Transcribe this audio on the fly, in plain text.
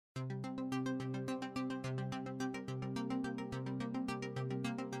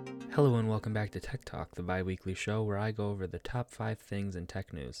Hello and welcome back to Tech Talk, the bi-weekly show where I go over the top 5 things in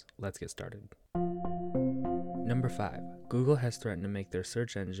tech news. Let's get started. Number 5. Google has threatened to make their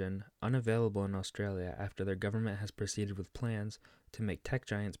search engine unavailable in Australia after their government has proceeded with plans to make tech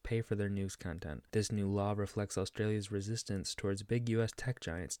giants pay for their news content. This new law reflects Australia's resistance towards big US tech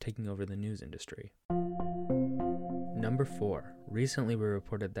giants taking over the news industry. Number 4. Recently we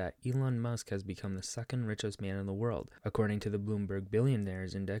reported that Elon Musk has become the second richest man in the world. According to the Bloomberg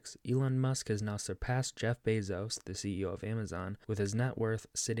Billionaires Index, Elon Musk has now surpassed Jeff Bezos, the CEO of Amazon, with his net worth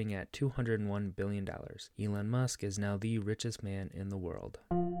sitting at $201 billion. Elon Musk is now the richest man in the world.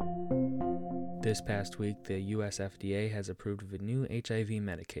 This past week, the US FDA has approved of a new HIV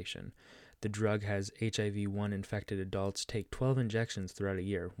medication. The drug has HIV-1 infected adults take 12 injections throughout a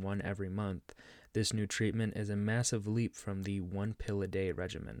year, one every month. This new treatment is a massive leap from the one pill a day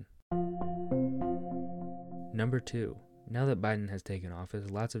regimen. Number 2. Now that Biden has taken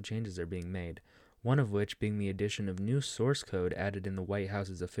office, lots of changes are being made. One of which being the addition of new source code added in the White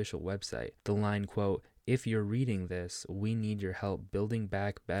House's official website. The line, quote, "If you're reading this, we need your help building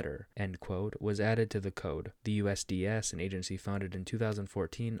back better," end quote, was added to the code. The USDS, an agency founded in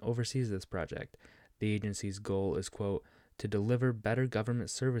 2014, oversees this project. The agency's goal is, quote, "to deliver better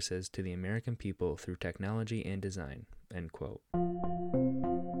government services to the American people through technology and design," end quote.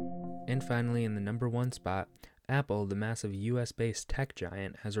 And finally, in the number 1 spot, Apple, the massive US-based tech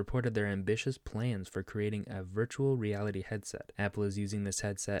giant, has reported their ambitious plans for creating a virtual reality headset. Apple is using this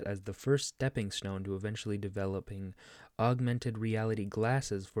headset as the first stepping stone to eventually developing augmented reality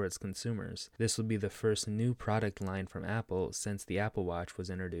glasses for its consumers. This will be the first new product line from Apple since the Apple Watch was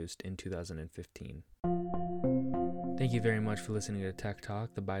introduced in 2015. Thank you very much for listening to Tech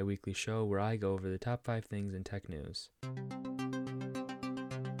Talk, the bi-weekly show where I go over the top 5 things in tech news.